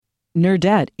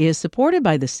Nerdette is supported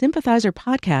by the Sympathizer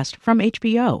podcast from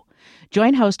HBO.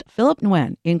 Join host Philip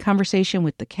Nguyen in conversation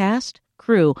with the cast,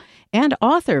 crew, and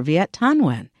author Viet Thanh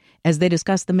Nguyen as they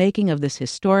discuss the making of this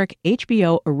historic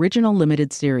HBO original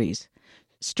limited series.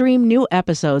 Stream new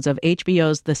episodes of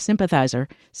HBO's The Sympathizer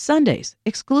Sundays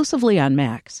exclusively on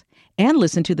Max, and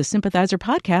listen to the Sympathizer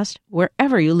podcast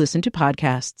wherever you listen to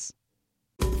podcasts.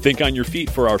 Think on your feet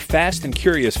for our Fast and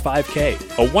Curious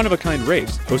 5K, a one-of-a-kind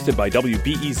race hosted by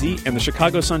WBEZ and the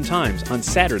Chicago Sun-Times on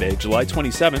Saturday, July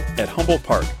 27th at Humboldt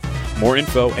Park. More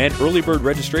info and early bird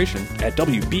registration at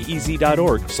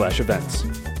wbez.org/events.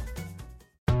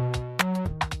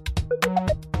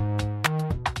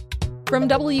 From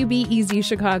WBEZ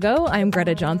Chicago, I'm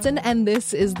Greta Johnson, and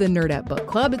this is the Nerdette Book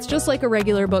Club. It's just like a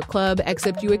regular book club,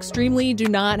 except you extremely do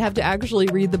not have to actually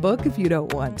read the book if you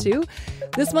don't want to.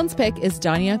 This month's pick is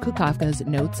Danya Kukafka's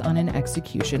Notes on an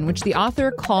Execution, which the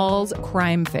author calls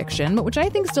crime fiction, but which I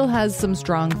think still has some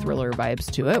strong thriller vibes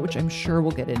to it, which I'm sure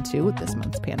we'll get into with this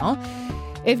month's panel.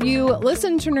 If you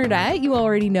listen to Nerdette, you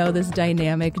already know this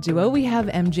dynamic duo. We have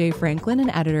MJ Franklin, an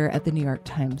editor at the New York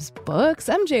Times Books.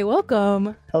 MJ,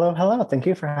 welcome. Hello, hello. Thank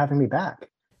you for having me back.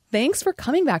 Thanks for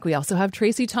coming back. We also have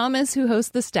Tracy Thomas, who hosts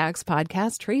the Stacks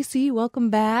podcast. Tracy, welcome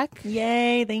back.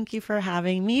 Yay. Thank you for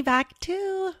having me back,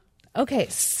 too. Okay,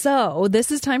 so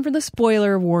this is time for the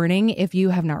spoiler warning. If you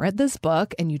have not read this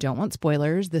book and you don't want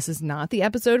spoilers, this is not the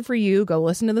episode for you. Go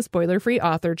listen to the spoiler-free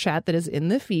author chat that is in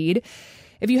the feed.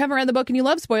 If you haven't read the book and you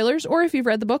love spoilers, or if you've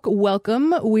read the book,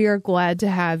 welcome. We are glad to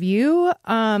have you.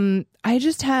 I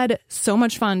just had so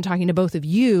much fun talking to both of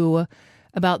you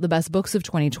about the best books of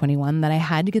 2021 that I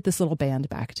had to get this little band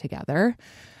back together.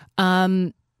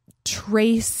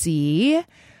 Tracy,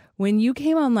 when you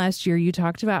came on last year, you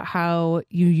talked about how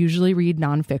you usually read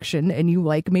nonfiction and you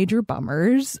like major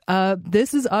bummers.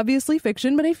 This is obviously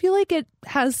fiction, but I feel like it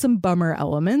has some bummer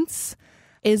elements.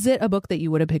 Is it a book that you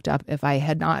would have picked up if I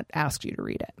had not asked you to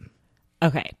read it?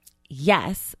 Okay.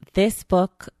 Yes, this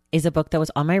book is a book that was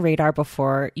on my radar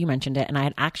before you mentioned it. And I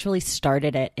had actually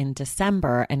started it in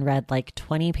December and read like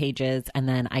 20 pages. And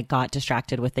then I got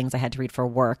distracted with things I had to read for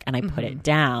work and I put it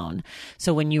down.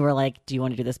 So when you were like, do you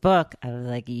want to do this book? I was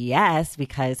like, yes,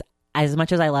 because as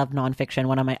much as I love nonfiction,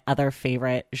 one of my other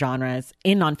favorite genres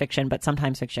in nonfiction, but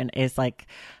sometimes fiction, is like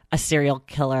a serial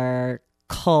killer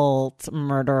cult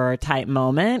murderer type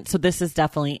moment. So this is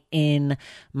definitely in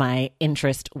my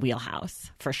interest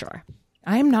wheelhouse for sure.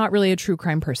 I'm not really a true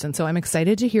crime person, so I'm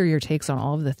excited to hear your takes on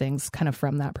all of the things kind of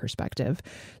from that perspective.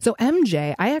 So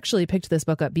MJ, I actually picked this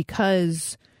book up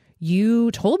because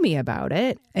you told me about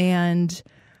it. And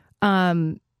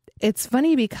it's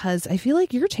funny because I feel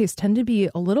like your tastes tend to be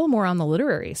a little more on the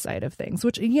literary side of things,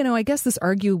 which, you know, I guess this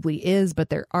arguably is, but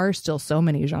there are still so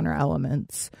many genre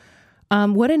elements.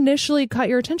 What initially caught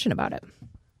your attention about it?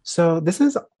 So this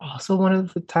is also one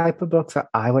of the type of books that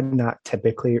I would not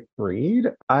typically read.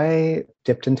 I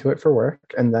dipped into it for work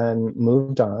and then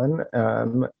moved on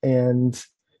and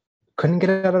couldn't get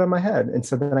it out of my head. And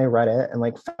so then I read it and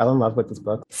like fell in love with this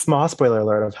book. Small spoiler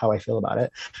alert of how I feel about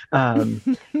it.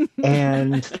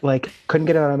 And like couldn't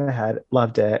get it out of my head,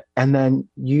 loved it. And then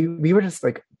we were just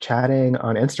like chatting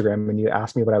on Instagram and you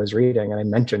asked me what I was reading and I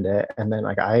mentioned it. And then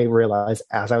like I realized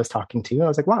as I was talking to you, I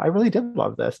was like, wow, I really did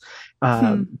love this.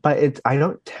 But I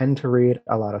don't tend to read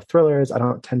a lot of thrillers. I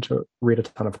don't tend to read a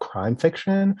ton of crime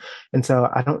fiction. And so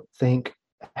I don't think,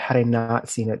 had I not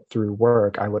seen it through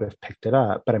work, I would have picked it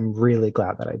up, but I'm really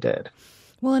glad that I did.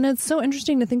 Well, and it's so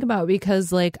interesting to think about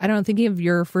because, like, I don't know, thinking of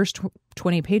your first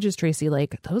 20 pages, Tracy,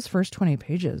 like those first 20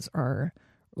 pages are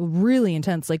really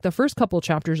intense. Like the first couple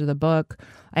chapters of the book,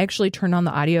 I actually turned on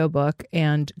the audiobook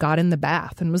and got in the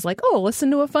bath and was like, oh,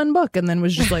 listen to a fun book. And then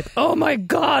was just like, oh my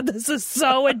God, this is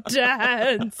so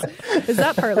intense. Is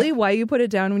that partly why you put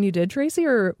it down when you did, Tracy?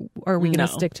 Or are we going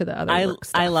to stick to the other work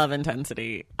stuff? I love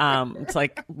intensity. It's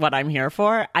like what I'm here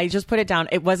for. I just put it down.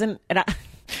 It wasn't...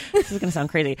 This is going to sound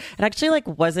crazy. It actually like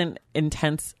wasn't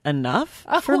intense enough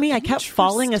for me. I kept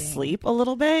falling asleep a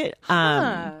little bit.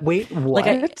 Wait,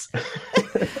 what?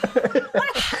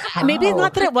 Maybe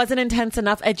not that it wasn't intense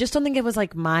enough. I just don't think it was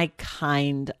like my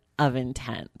kind of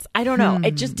intense. I don't know.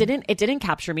 It just didn't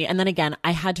capture me. And then again,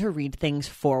 I had to read things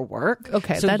for work.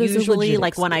 Okay. So usually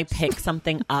like when I pick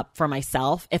something up for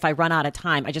myself, if I run out of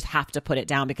time, I just have to put it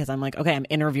down because I'm like, okay, I'm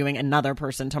interviewing another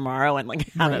person tomorrow and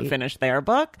like haven't finished their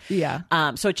book. Yeah.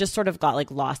 So it just sort of got like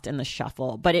lost in the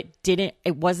shuffle, but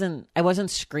I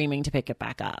wasn't screaming to pick it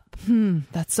back up.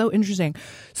 That's so interesting.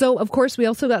 So of course we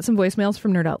also got some voicemails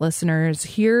from Nerdette listeners.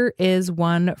 Here is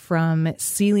one from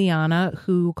Celiana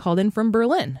who called in from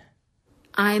Berlin.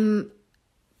 I'm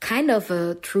kind of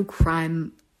a true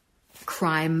crime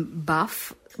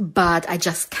buff, But I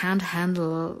just can't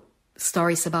handle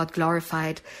stories about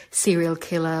glorified serial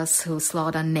killers who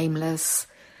slaughter nameless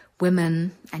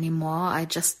women anymore. I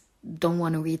just don't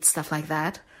want to read stuff like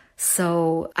that.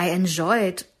 So I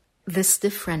enjoyed this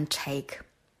different take.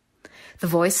 The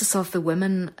voices of the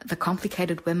women, the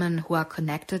complicated women who are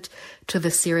connected to the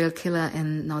serial killer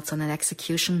in Notes on an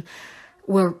Execution,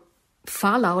 were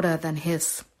far louder than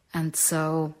his. And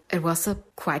so it was a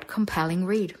quite compelling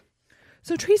read.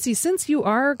 So Tracy, since you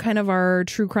are kind of our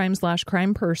true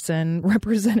crime/crime person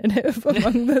representative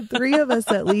among the three of us,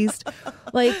 at least,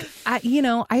 like,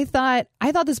 I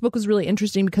thought this book was really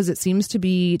interesting because it seems to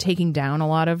be taking down a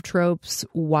lot of tropes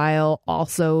while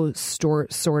also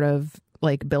sort of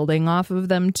like building off of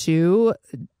them too.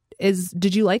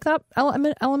 Did you like that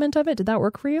element of it? Did that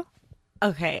work for you?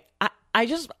 Okay. I'm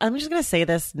just going to say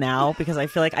this now because I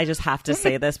feel like I just have to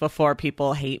say this before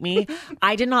people hate me.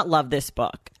 I did not love this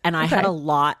book. And I had a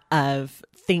lot of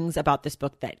things about this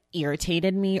book that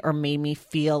irritated me or made me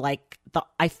feel like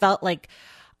I felt like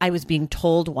I was being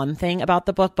told one thing about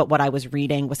the book, but what I was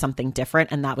reading was something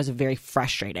different. And that was very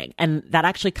frustrating. And that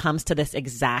actually comes to this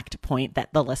exact point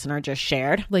that the listener just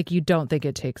shared. Like, you don't think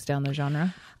it takes down the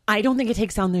genre? I don't think it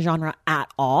takes down the genre at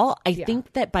all. I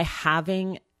think that by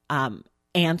having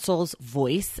Ansel's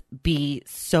voice be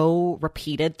so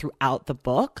repeated throughout the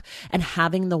book and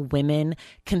having the women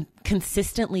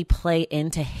consistently play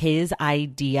into his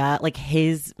idea, like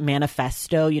his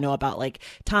manifesto, about like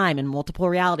time and multiple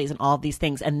realities and all of these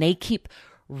things. And they keep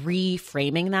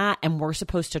reframing that, and we're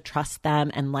supposed to trust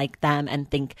them and like them and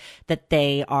think that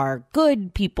they are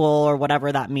good people or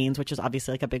whatever that means, which is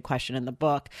obviously like a big question in the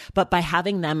book. But by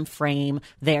having them frame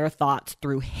their thoughts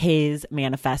through his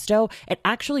manifesto, it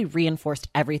actually reinforced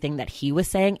everything that he was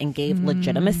saying and gave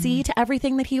legitimacy to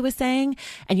everything that he was saying.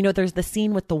 And there's the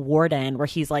scene with the warden where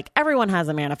he's like, everyone has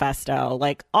a manifesto,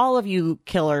 like all of you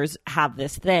killers have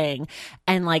this thing.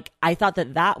 And like, I thought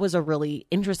that was a really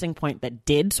interesting point that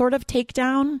did sort of take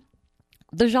down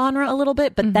the genre a little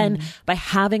bit. But then by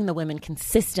having the women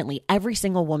consistently, every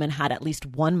single woman had at least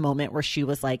one moment where she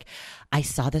was like, I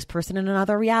saw this person in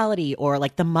another reality, or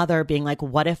like the mother being like,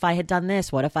 what if I had done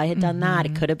this? What if I had done that?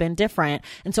 It could have been different.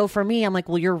 And so for me, I'm like,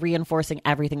 well, you're reinforcing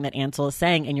everything that Ansel is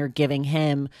saying and you're giving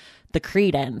him the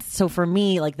credence. So for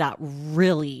me, like, that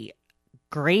really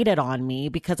grated on me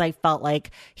because I felt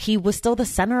like he was still the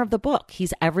center of the book.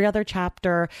 He's every other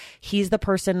chapter. He's the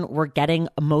person we're getting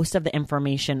most of the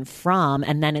information from,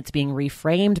 and then it's being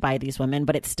reframed by these women,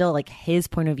 but it's still like his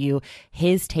point of view,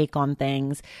 his take on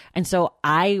things. And so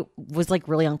I was like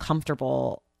really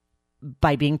uncomfortable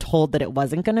by being told that it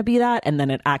wasn't going to be that, and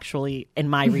then it actually, in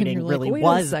my reading, really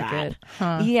was that.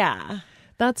 Huh. Yeah.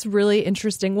 That's really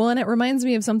interesting. Well, and it reminds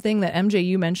me of something that MJ,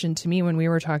 you mentioned to me when we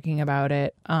were talking about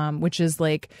it, which is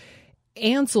like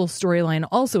Ansel's storyline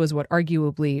also is what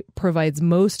arguably provides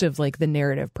most of like the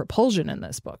narrative propulsion in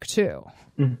this book too.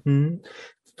 Mm-hmm.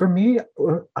 For me,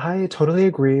 I totally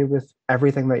agree with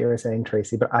everything that you were saying,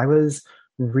 Tracy, but I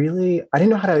didn't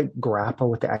know how to grapple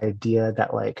with the idea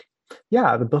that like,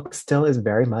 yeah, the book still is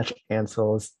very much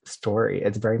Ansel's story.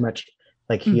 It's very much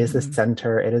like he is the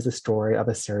center. It is a story of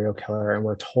a serial killer, and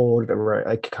we're told that we're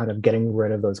like kind of getting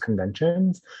rid of those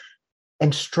conventions.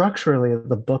 And structurally,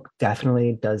 the book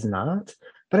definitely does not.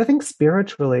 But I think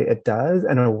spiritually it does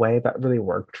in a way that really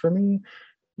worked for me.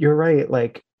 You're right.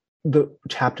 Like, the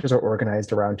chapters are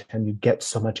organized around him. You get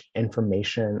so much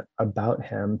information about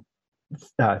him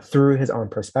through his own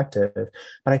perspective.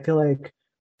 But I feel like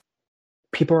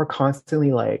people are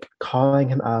constantly like calling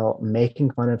him out, making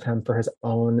fun of him for his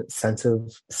own sense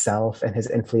of self and his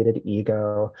inflated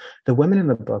ego. The women in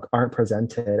the book aren't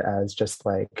presented as just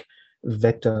like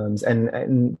victims,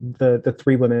 and the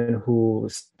three women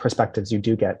whose perspectives you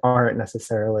do get aren't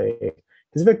necessarily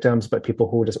his victims, but people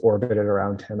who just orbited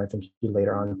around him. I think you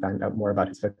later on find out more about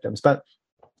his victims. But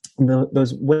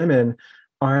those women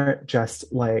aren't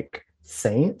just like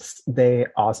saints. They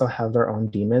also have their own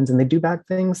demons, and they do bad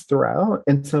things throughout.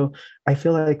 And so I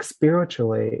feel like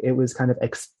spiritually it was kind of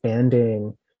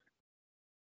expanding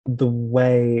the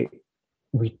way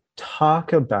we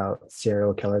talk about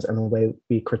serial killers and the way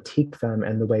we critique them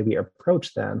and the way we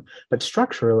approach them. But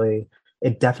structurally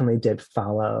it definitely did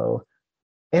follow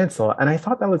Ansel, and I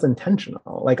thought that was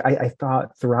intentional. Like, I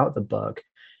thought throughout the book,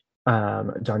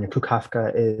 Donia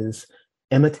Kukafka is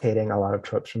imitating a lot of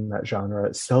tropes from that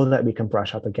genre so that we can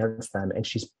brush up against them. And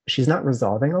she's not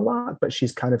resolving a lot, but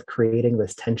she's kind of creating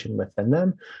this tension within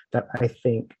them that I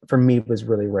think for me was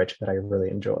really rich, that I really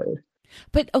enjoyed.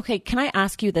 But okay, can I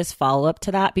ask you this follow-up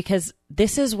to that? Because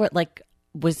this is what like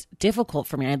was difficult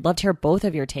for me. I'd love to hear both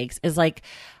of your takes. Is like,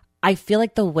 I feel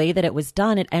like the way that it was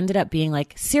done, it ended up being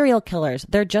like serial killers.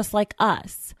 They're just like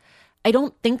us. I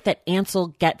don't think that Ansel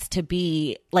gets to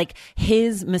be like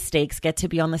his mistakes get to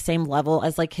be on the same level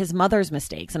as like his mother's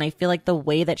mistakes. And I feel like the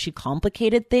way that she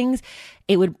complicated things,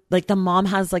 it would like the mom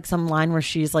has like some line where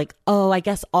she's like, oh, I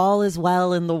guess all is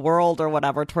well in the world or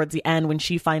whatever towards the end when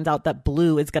she finds out that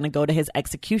Blue is going to go to his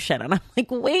execution. And I'm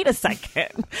like, wait a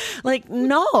second. Like,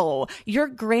 no, your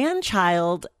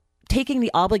grandchild taking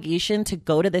the obligation to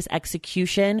go to this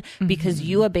execution because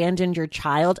you abandoned your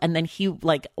child, and then he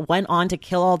like went on to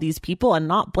kill all these people, and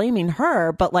not blaming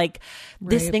her, but like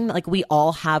this thing that like we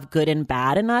all have good and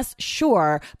bad in us,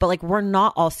 sure, but like we're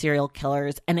not all serial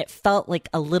killers. And it felt like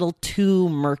a little too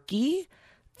murky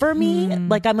for me.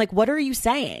 Like, I'm like, what are you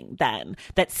saying then?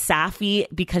 That Safi,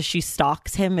 because she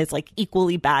stalks him, is like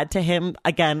equally bad to him,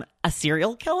 again, a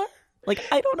serial killer? Like,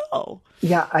 I don't know.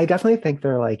 Yeah, I definitely think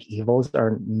their like evils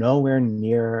are nowhere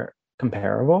near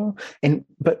comparable.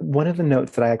 But one of the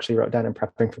notes that I actually wrote down in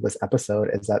prepping for this episode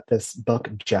is that this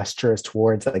book gestures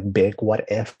towards like big what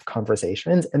if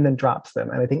conversations and then drops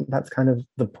them. And I think that's kind of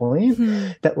the point,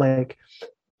 that like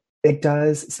it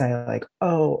does say like,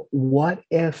 oh, what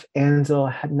if Ansel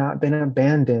had not been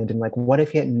abandoned? And like, what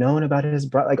if he had known about his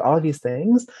brother? Like all of these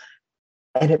things.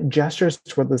 And it gestures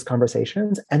toward those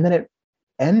conversations. And then it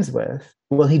ends with,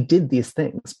 well, he did these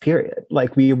things, period.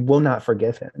 Like, we will not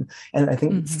forgive him. And I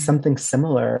think something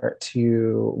similar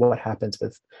to what happens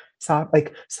with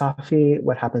Safi,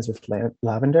 what happens with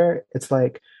Lavender, it's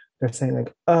like they're saying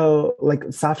like, oh, like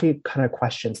Safi kind of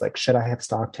questions like, should I have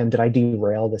stalked him? Did I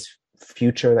derail this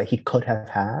future that he could have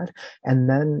had? And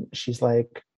then she's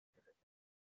like,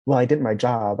 well, I did my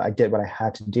job. I did what I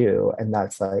had to do. And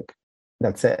that's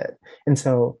it. And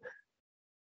so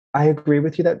I agree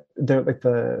with you that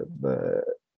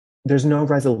there's no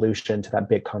resolution to that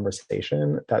big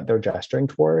conversation that they're gesturing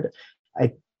toward.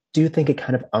 I do think it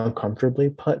kind of uncomfortably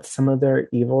puts some of their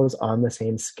evils on the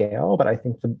same scale, but I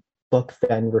think the book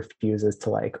then refuses to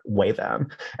like weigh them.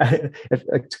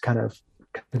 To kind of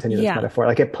continue this metaphor,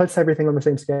 like it puts everything on the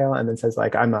same scale and then says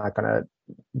like,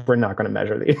 we're not gonna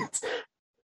measure these.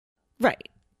 Right.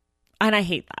 And I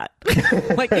hate that.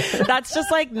 Like, that's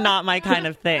just like not my kind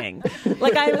of thing.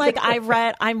 Like,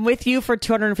 I'm with you for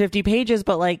 250 pages,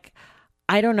 but like,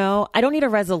 I don't know. I don't need a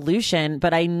resolution,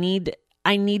 but I need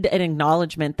an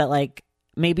acknowledgement that like,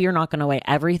 maybe you're not going to weigh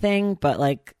everything, but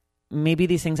like, maybe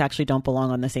these things actually don't belong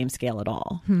on the same scale at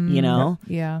all, you know?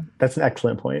 Yeah. That's an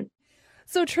excellent point.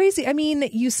 So Tracy, I mean,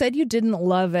 you said you didn't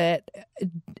love it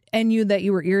and that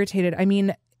you were irritated. I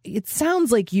mean, it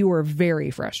sounds like you were very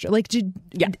frustrated. Like,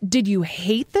 did you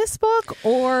hate this book,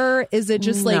 or is it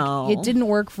just like it didn't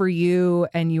work for you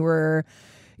and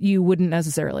you wouldn't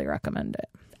necessarily recommend it?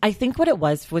 I think what it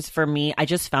was for me, I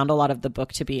just found a lot of the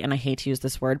book to be, and I hate to use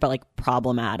this word, but like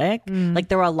problematic. Like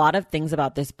there were a lot of things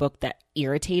about this book that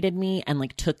irritated me and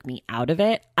like took me out of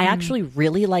it. I actually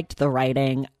really liked the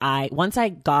writing. Once I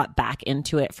got back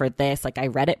into it for this, like I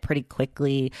read it pretty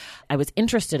quickly. I was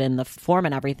interested in the form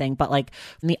and everything, but like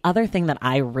the other thing that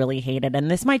I really hated,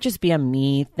 and this might just be a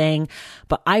me thing,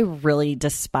 but I really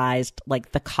despised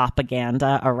like the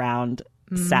propaganda around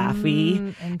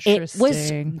Safi.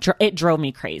 It drove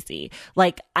me crazy.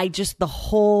 Like the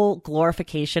whole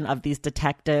glorification of these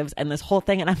detectives and this whole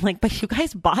thing. And I'm like, but you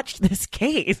guys botched this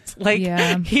case. Like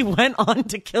he went on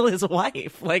to kill his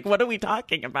wife. Like, what are we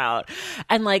talking about?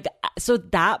 And like, so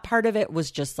that part of it was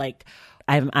just like,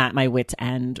 I'm at my wit's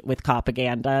end with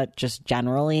propaganda just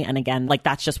generally. And again, like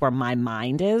that's just where my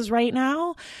mind is right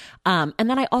now. And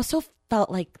then I also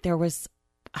felt like there was,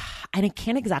 and I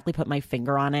can't exactly put my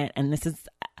finger on it. And this is,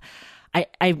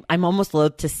 I'm almost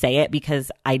loath to say it because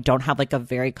I don't have like a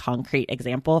very concrete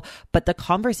example, but the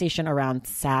conversation around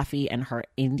Safi and her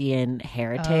Indian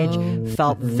heritage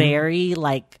felt very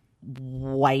like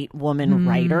white woman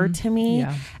writer to me.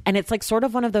 Yeah. And it's like sort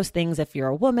of one of those things, if you're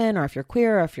a woman or if you're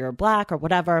queer or if you're black or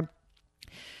whatever,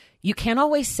 you can't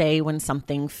always say when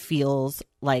something feels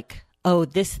like, oh,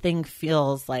 this thing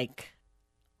feels like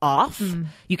off.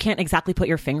 You can't exactly put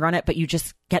your finger on it, but you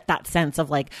just get that sense of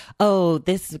like, oh,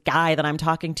 this guy that I'm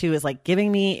talking to is like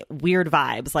giving me weird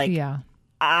vibes. Like,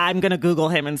 I'm going to Google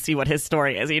him and see what his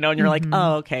story is, you know, and you're like,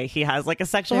 oh, okay, he has like a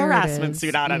sexual harassment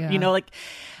suit on him, you know, like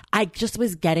I just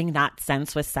was getting that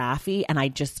sense with Safi, and I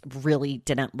just really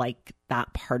didn't like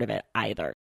that part of it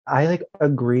either. I like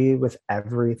agree with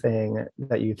everything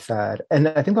that you've said. And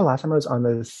I think the last time I was on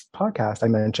this podcast, I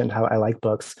mentioned how I like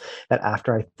books that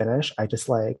after I finish, I just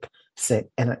like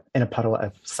sit in a puddle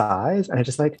of sighs and I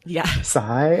just like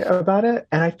sigh about it.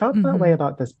 And I felt that way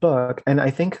about this book. And I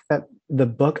think that the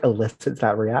book elicits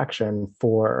that reaction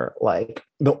for like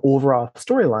the overall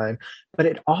storyline, but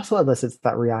it also elicits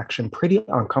that reaction pretty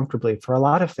uncomfortably for a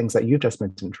lot of things that you just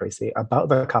mentioned, Tracy, about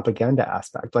the propaganda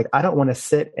aspect. Like, I don't want to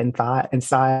sit and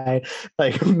sigh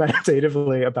like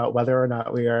meditatively about whether or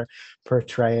not we are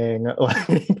portraying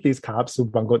like these cops who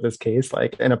bungled this case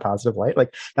like in a positive light.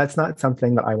 Like, that's not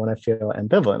something that I want to feel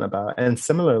ambivalent about. And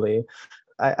similarly,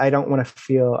 I don't want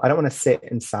to sit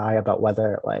and sigh about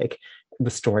whether like the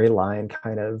storyline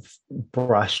kind of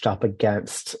brushed up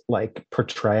against like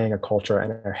portraying a culture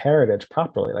and a heritage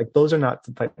properly. Like, those are not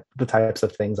the types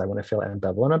of things I want to feel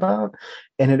ambivalent about.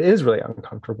 And it is really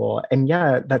uncomfortable. And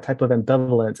yet that type of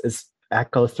ambivalence is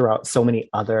echoed throughout so many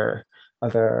other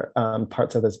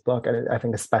parts of this book. And I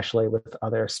think especially with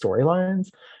other storylines,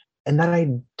 and that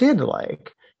I did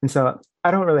like. And so I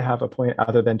don't really have a point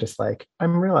other than just like,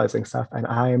 I'm realizing stuff and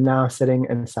I am now sitting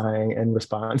and sighing in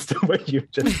response to what you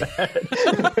just said.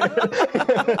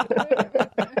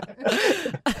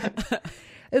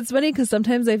 It's funny because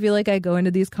sometimes I feel like I go into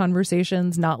these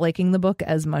conversations not liking the book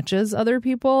as much as other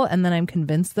people, and then I'm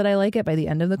convinced that I like it by the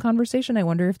end of the conversation. I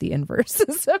wonder if the inverse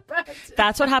is a fact.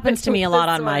 That's what happens to me a lot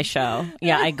on my show.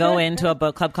 Yeah, I go into a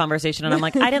book club conversation and I'm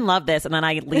like, I didn't love this. And then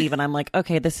I leave and I'm like,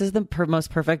 okay, this is the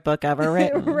most perfect book ever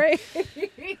written. Right.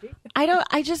 I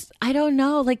don't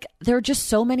know. Like, there are just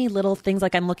so many little things.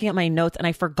 Like, I'm looking at my notes and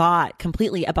I forgot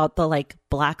completely about the like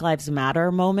Black Lives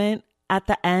Matter moment at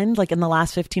the end, like in the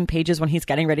last 15 pages when he's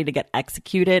getting ready to get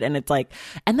executed. And it's like,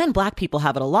 and then Black people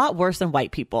have it a lot worse than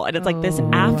white people. And it's like this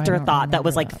afterthought that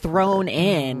was like thrown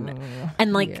in.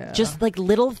 And like, just like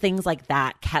little things like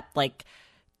that kept like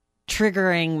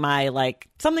triggering my like,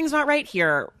 something's not right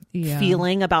here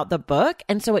feeling about the book.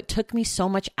 And so it took me so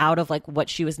much out of like what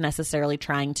she was necessarily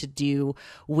trying to do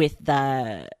with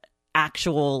the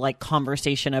actual like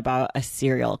conversation about a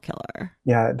serial killer.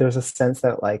 Yeah, there's a sense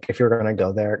that like if you're gonna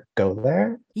go there, go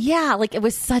there. Yeah, like it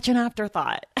was such an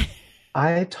afterthought.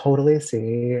 I totally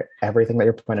see everything that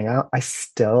you're pointing out. I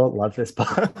still love this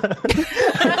book.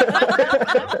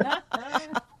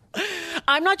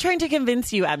 I'm not trying to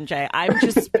convince you, MJ. I'm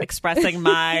just expressing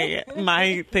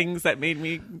my things that made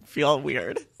me feel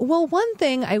weird. Well, one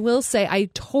thing I will say, I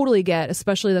totally get,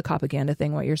 especially the propaganda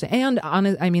thing, what you're saying. And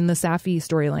I mean, the Safi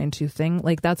storyline too thing,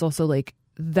 like that's also like,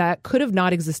 that could have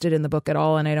not existed in the book at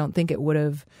all. And I don't think it would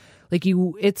have, like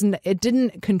it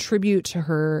didn't contribute to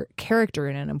her character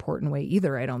in an important way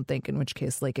either, I don't think, in which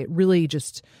case, like it really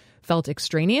just felt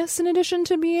extraneous in addition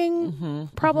to being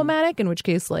problematic, in which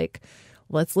case, like,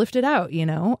 let's lift it out, you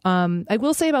know? I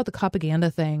will say about the propaganda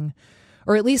thing,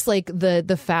 or at least like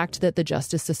the fact that the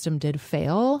justice system did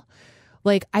fail.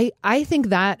 Like, I think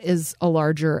that is a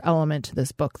larger element to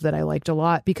this book that I liked a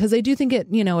lot, because I do think it,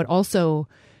 you know, it also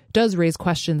does raise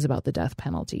questions about the death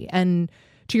penalty. And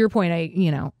to your point,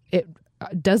 it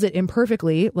does it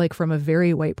imperfectly, like from a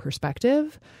very white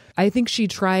perspective. I think she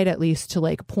tried at least to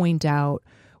like point out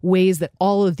ways that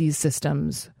all of these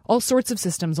systems, all sorts of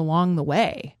systems along the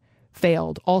way,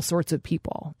 failed all sorts of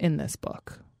people in this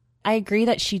book. I agree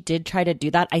that she did try to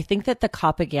do that. I think that the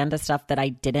propaganda stuff that I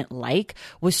didn't like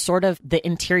was sort of the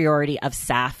interiority of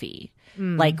Safi.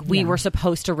 Like, we were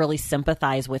supposed to really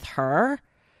sympathize with her.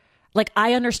 Like,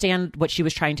 I understand what she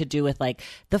was trying to do with like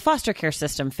the foster care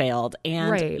system failed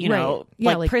and, you know,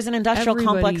 like prison industrial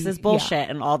complex is bullshit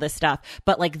and all this stuff.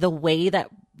 But like the way that,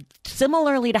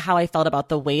 similarly to how I felt about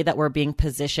the way that we're being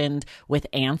positioned with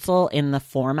Ansel in the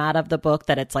format of the book,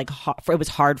 that it's like, it was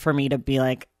hard for me to be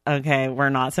like, okay, we're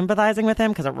not sympathizing with him,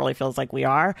 because it really feels like we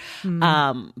are.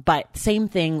 But same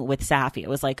thing with Safi. It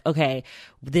was like, okay,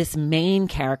 this main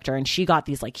character, and she got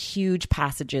these like huge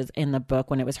passages in the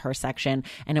book when it was her section.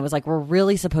 And it was like, we're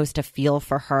really supposed to feel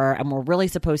for her and we're really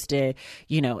supposed to,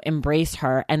 you know, embrace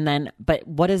her. And then, but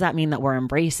what does that mean that we're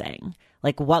embracing?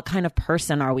 Like, what kind of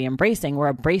person are we embracing? We're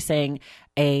embracing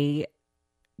a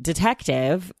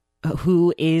detective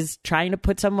who is trying to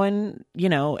put someone, you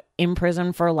know, in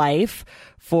prison for life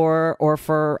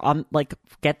like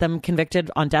get them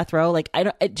convicted on death row. Like,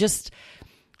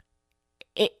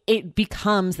 it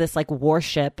becomes this like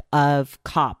worship of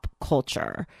cop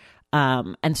culture.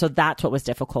 And so that's what was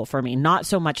difficult for me. Not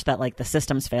so much that like the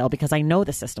systems fail, because I know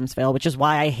the systems fail, which is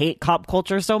why I hate cop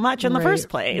culture so much in the first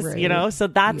place, you know? So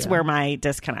that's where my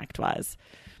disconnect was.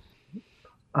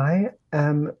 I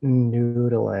am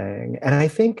noodling. And I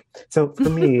think, so for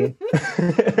me,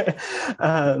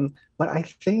 what I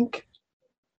think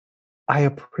I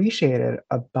appreciated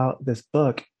about this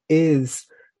book is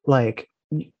like,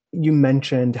 you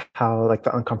mentioned how like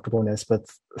the uncomfortableness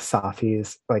with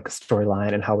Safi's like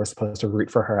storyline and how we're supposed to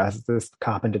root for her as this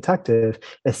cop and detective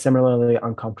is similarly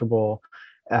uncomfortable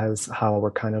as how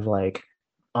we're kind of like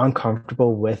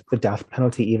uncomfortable with the death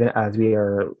penalty, even as we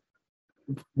are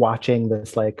watching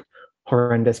this like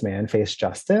horrendous man face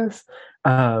justice.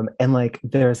 And like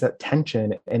there's a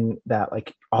tension in that,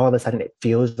 like all of a sudden it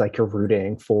feels like you're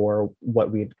rooting for what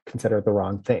we'd consider the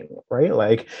wrong thing, right?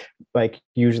 Like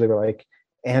usually we're like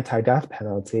anti-death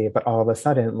penalty, but all of a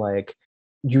sudden like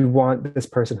you want this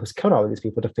person who's killed all of these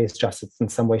people to face justice in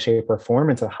some way, shape, or form.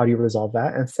 And so how do you resolve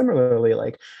that? And similarly,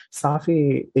 like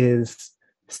Safi is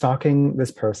stalking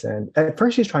this person. At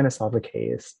first she's trying to solve a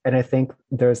case, and I think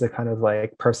there's a kind of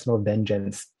like personal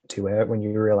vengeance to it when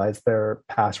you realize their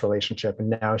past relationship, and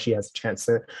now she has a chance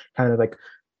to kind of like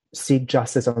seek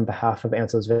justice on behalf of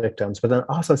Ansel's victims, but then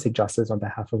also seek justice on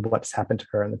behalf of what's happened to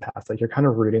her in the past. Like you're kind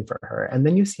of rooting for her, and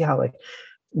then you see how like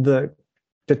the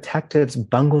detectives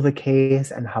bungle the case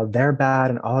and how they're bad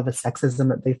and all of the sexism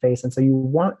that they face, and so you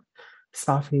want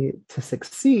Safi to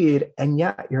succeed, and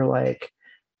yet you're like,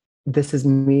 this is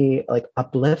me like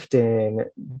uplifting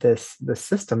this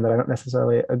system that I don't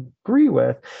necessarily agree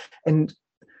with. And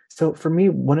so for me,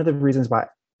 one of the reasons why,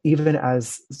 even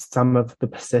as some of the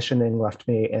positioning left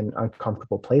me in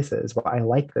uncomfortable places, why I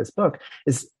like this book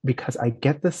is because I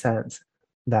get the sense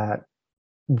that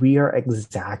we are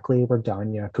exactly where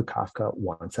Danya Kukafka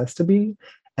wants us to be.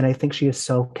 And I think she is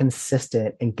so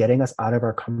consistent in getting us out of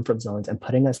our comfort zones and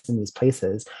putting us in these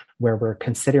places where we're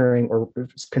considering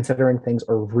things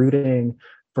or rooting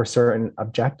for certain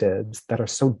objectives that are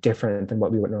so different than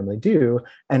what we would normally do.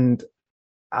 And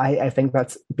I think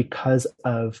that's because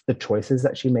of the choices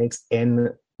that she makes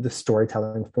in the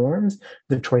storytelling forms,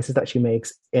 the choices that she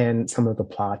makes in some of the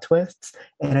plot twists,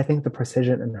 and I think the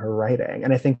precision in her writing.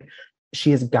 And I think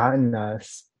she has gotten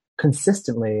us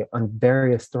consistently on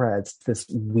various threads to this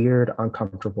weird,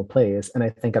 uncomfortable place. And I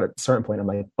think at a certain point, I'm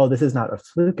like, oh, this is not a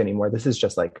fluke anymore. This is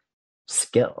just like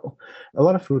skill. A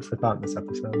lot of food for thought in this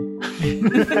episode.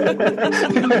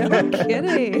 No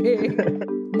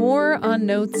kidding. More on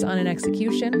Notes on an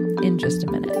Execution in just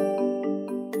a minute.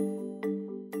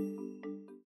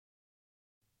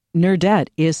 Nerdette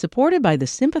is supported by the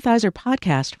Sympathizer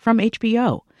podcast from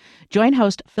HBO. Join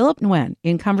host Philip Nguyen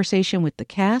in conversation with the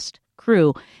cast,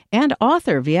 crew, and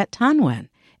author Viet Thanh Nguyen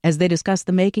as they discuss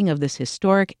the making of this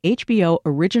historic HBO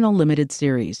original limited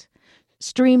series.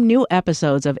 Stream new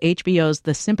episodes of HBO's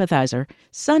The Sympathizer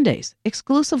Sundays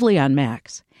exclusively on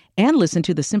Max, and listen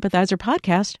to the Sympathizer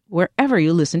podcast wherever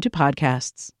you listen to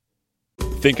podcasts.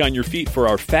 Think on your feet for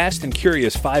our Fast and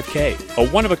Curious 5K, a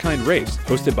one-of-a-kind race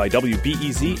hosted by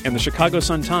WBEZ and the Chicago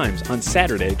Sun-Times on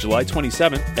Saturday, July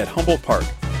 27th at Humboldt Park.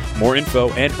 More info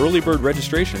and early bird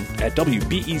registration at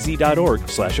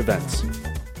wbez.org/events.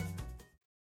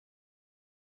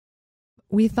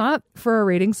 We thought for our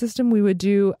rating system we would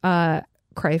do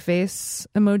cry face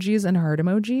emojis and heart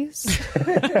emojis.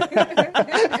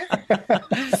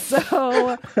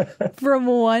 So from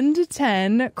 1 to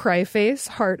 10 cry face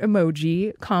heart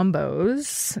emoji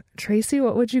combos, Tracy,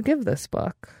 what would you give this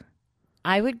book?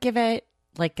 I would give it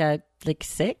like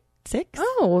six.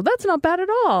 Oh, that's not bad at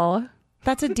all.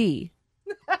 That's a D.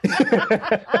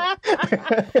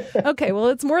 Okay, well,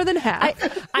 it's more than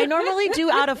half. I normally do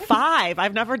out of 5.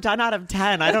 I've never done out of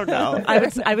 10. I don't know. I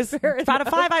was out of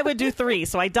 5. I would do 3,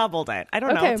 so I doubled it. I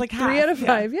don't know. It's like half. 3 out of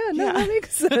 5. Yeah, that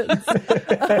makes sense.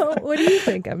 What do you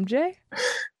think, MJ?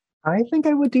 I think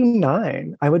I would do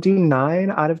 9. I would do 9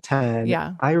 out of 10.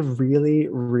 Yeah. I really,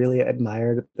 really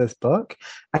admired this book.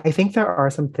 I think there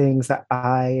are some things that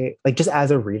I, like just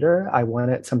as a reader, I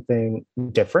wanted something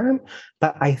different.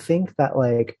 But I think that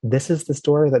like this is the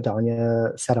story that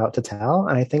Danya set out to tell.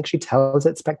 And I think she tells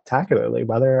it spectacularly,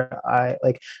 whether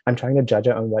I'm trying to judge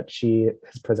it on what she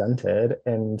has presented.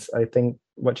 And I think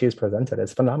what she has presented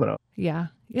is phenomenal. Yeah,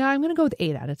 I'm going to go with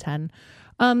 8 out of 10.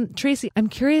 Tracy, I'm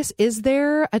curious, is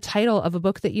there a title of a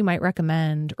book that you might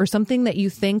recommend or something that you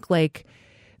think like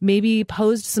maybe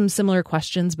posed some similar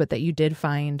questions, but that you did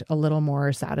find a little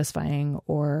more satisfying,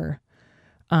 or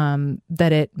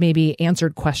that it maybe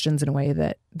answered questions in a way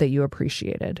that you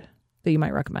appreciated, that you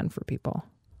might recommend for people?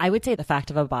 I would say The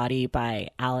Fact of a Body by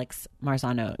Alex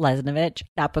Marzano-Lesnevich.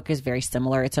 That book is very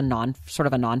similar. It's a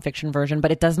nonfiction version,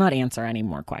 but it does not answer any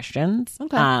more questions.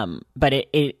 Okay. But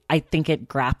I think it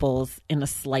grapples in a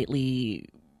slightly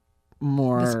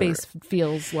more... The space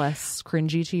feels less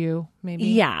cringy to you, maybe?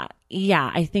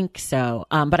 Yeah, I think so.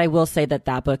 But I will say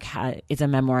that book is a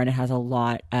memoir, and it has a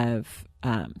lot of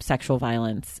sexual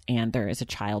violence, and there is a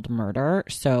child murder.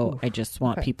 So I just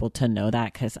want people to know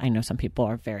that, because I know some people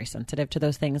are very sensitive to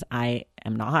those things. I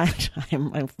am not.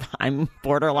 I'm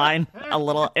borderline a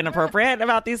little inappropriate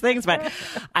about these things, but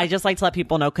I just like to let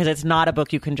people know, because it's not a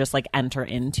book you can just like enter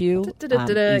into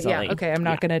easily. Yeah, okay. I'm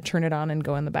not going to turn it on and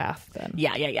go in the bath then.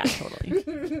 Yeah,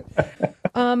 totally.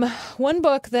 One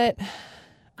book that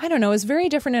I don't know, it's very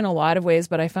different in a lot of ways,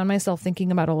 but I found myself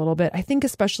thinking about it a little bit. I think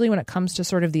especially when it comes to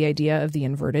sort of the idea of the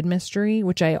inverted mystery,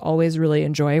 which I always really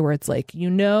enjoy, where it's like,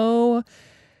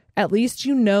 at least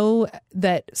you know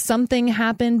that something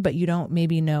happened, but you don't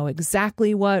maybe know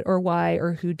exactly what or why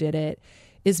or who did it,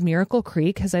 is Miracle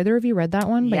Creek. Has either of you read that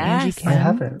one by Angie Kim? I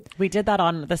haven't. We did that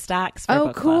on the Stacks for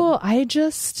Book cool. Club. I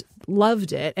just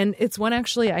loved it. And it's one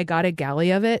actually, I got a galley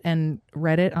of it and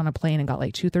read it on a plane and got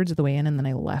like 2/3 of the way in, and then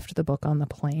I left the book on the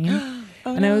plane.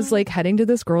 And I was like heading to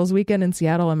this girls' weekend in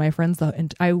Seattle, and my friends thought,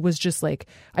 and I was just like,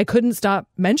 I couldn't stop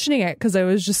mentioning it because I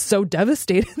was just so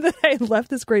devastated that I left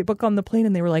this great book on the plane.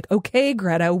 And they were like, okay,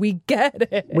 Greta, we get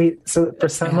it. So for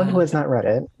someone who has not read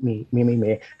it, me,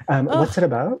 what's it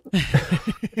about?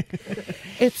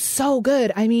 It's so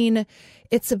good. I mean,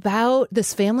 it's about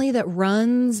this family that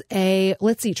runs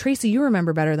let's see, Tracy, you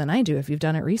remember better than I do if you've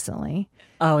done it recently.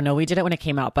 Oh no, we did it when it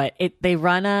came out, but they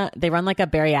run like a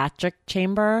bariatric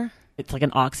chamber. It's like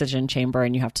an oxygen chamber,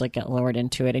 and you have to like get lowered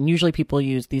into it. And usually people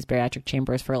use these bariatric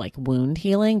chambers for like wound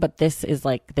healing, but this is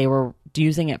like they were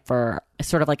using it for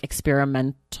sort of like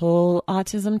experimental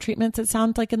autism treatments, it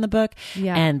sounds like in the book.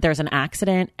 Yeah. And there's an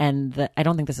accident, and I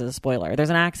don't think this is a spoiler. There's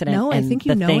an accident. No, I think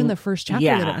in the first chapter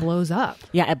that it blows up.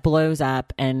 Yeah, it blows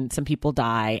up and some people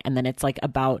die, and then it's like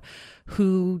about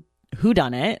who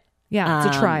done it. Yeah,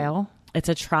 it's a trial. It's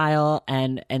a trial,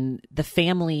 and the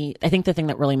family, I think the thing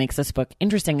that really makes this book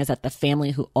interesting is that the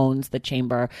family who owns the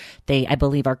chamber, I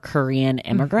believe are Korean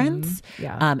immigrants. Mm-hmm.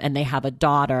 Yeah. And they have a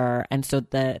daughter. And so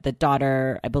the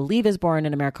daughter, I believe, is born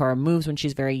in America or moves when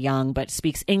she's very young, but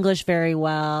speaks English very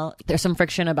well. There's some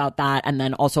friction about that. And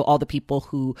then also all the people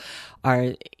who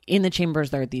are in the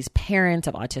chambers, there are these parents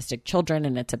of autistic children,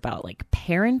 and it's about like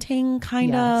parenting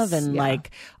kind of, and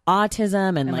like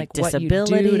autism and like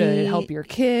disability. What you do to help your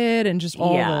kid, and just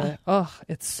all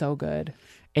it's so good.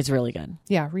 It's really good.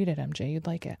 Yeah, read it, MJ. You'd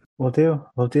like it. We'll do.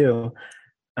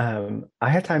 I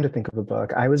had time to think of a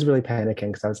book. I was really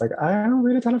panicking because I was like, I don't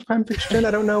read a ton of crime fiction.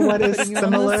 I don't know what is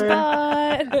similar.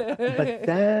 But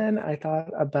then I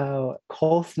thought about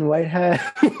Colson Whitehead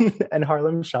and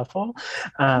Harlem Shuffle,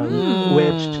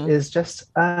 which is just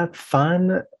a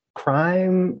fun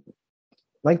crime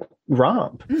like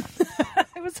romp.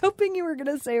 I was hoping you were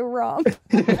going to say romp.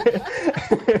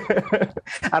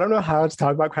 I don't know how to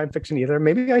talk about crime fiction either.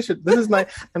 Maybe I should.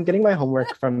 I'm getting my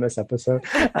homework from this episode.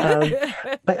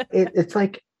 But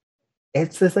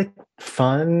it's this like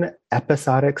fun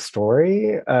episodic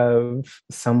story of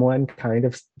someone kind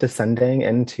of descending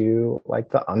into like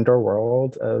the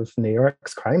underworld of New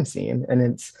York's crime scene. And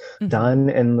it's done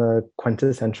in the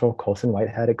quintessential Colson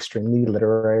Whitehead, extremely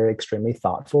literary, extremely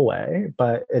thoughtful way,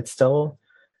 but it's a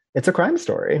crime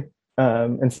story.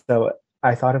 And so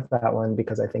I thought of that one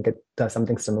because I think it does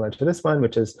something similar to this one,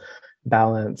 which is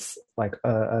balance like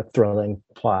a thrilling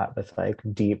plot with like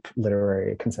deep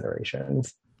literary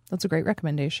considerations. That's a great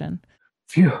recommendation.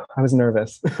 Phew, I was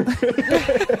nervous. You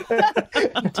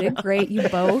did great. You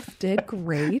both did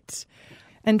great.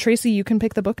 And Tracy, you can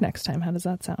pick the book next time. How does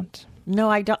that sound? No,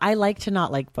 I don't. I like to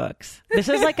not like books. This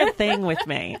is like a thing with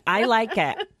me. I like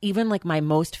it. Even like my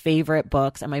most favorite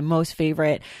books and my most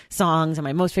favorite songs and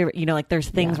my most favorite, like there's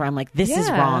things where I'm like, this is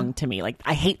wrong to me. Like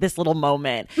I hate this little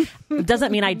moment. It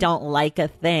doesn't mean I don't like a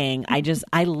thing. I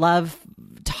love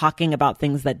talking about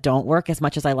things that don't work as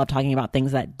much as I love talking about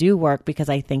things that do work, because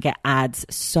I think it adds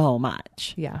so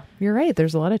much. Yeah, you're right.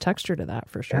 There's a lot of texture to that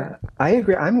for sure. Yeah, I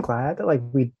agree. I'm glad that like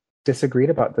we disagreed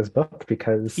about this book,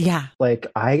 because like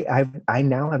I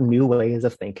now have new ways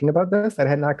of thinking about this that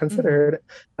I had not considered.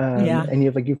 And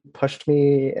you've pushed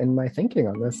me in my thinking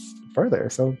on this further,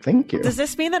 so thank you. Does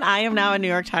this mean that I am now a New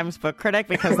York Times book critic?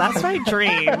 Because that's my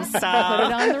dream. So put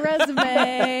it on the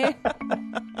resume.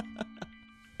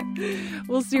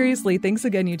 Well, seriously, thanks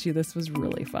again, you two. This was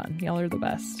really fun. Y'all are the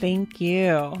best. Thank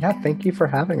you. Yeah, thank you for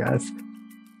having us.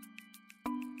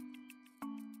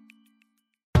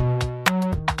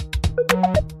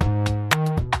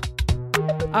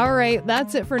 All right,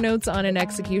 that's it for Notes on an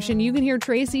Execution. You can hear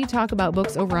Tracy talk about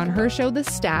books over on her show, The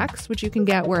Stacks, which you can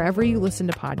get wherever you listen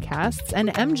to podcasts. And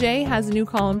MJ has a new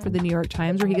column for the New York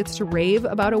Times where he gets to rave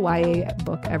about a YA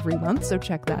book every month, so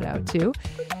check that out too.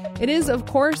 It is, of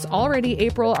course, already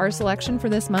April. Our selection for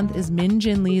this month is Min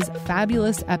Jin Lee's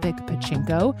fabulous epic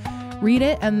Pachinko. Read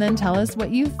it and then tell us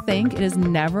what you think. It is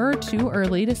never too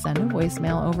early to send a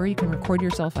voicemail over. You can record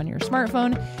yourself on your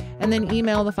smartphone and then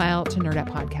email the file to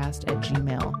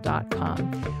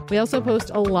nerdettepodcast@gmail.com. We also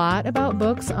post a lot about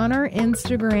books on our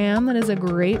Instagram. That is a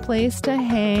great place to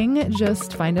hang.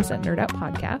 Just find us at Nerdette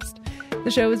Podcast.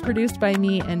 The show is produced by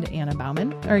me and Anna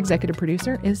Bauman. Our executive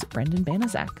producer is Brendan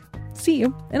Banaszak. See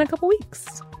you in a couple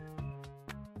weeks.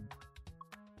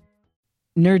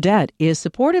 Nerdette is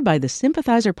supported by the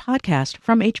Sympathizer podcast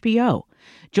from HBO.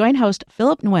 Join host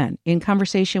Philip Nguyen in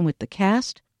conversation with the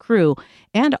cast, crew,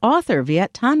 and author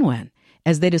Viet Thanh Nguyen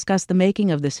as they discuss the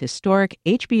making of this historic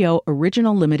HBO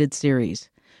original limited series.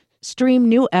 Stream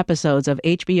new episodes of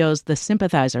HBO's The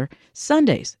Sympathizer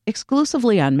Sundays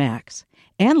exclusively on Max,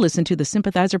 and listen to the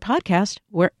Sympathizer podcast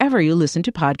wherever you listen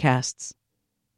to podcasts.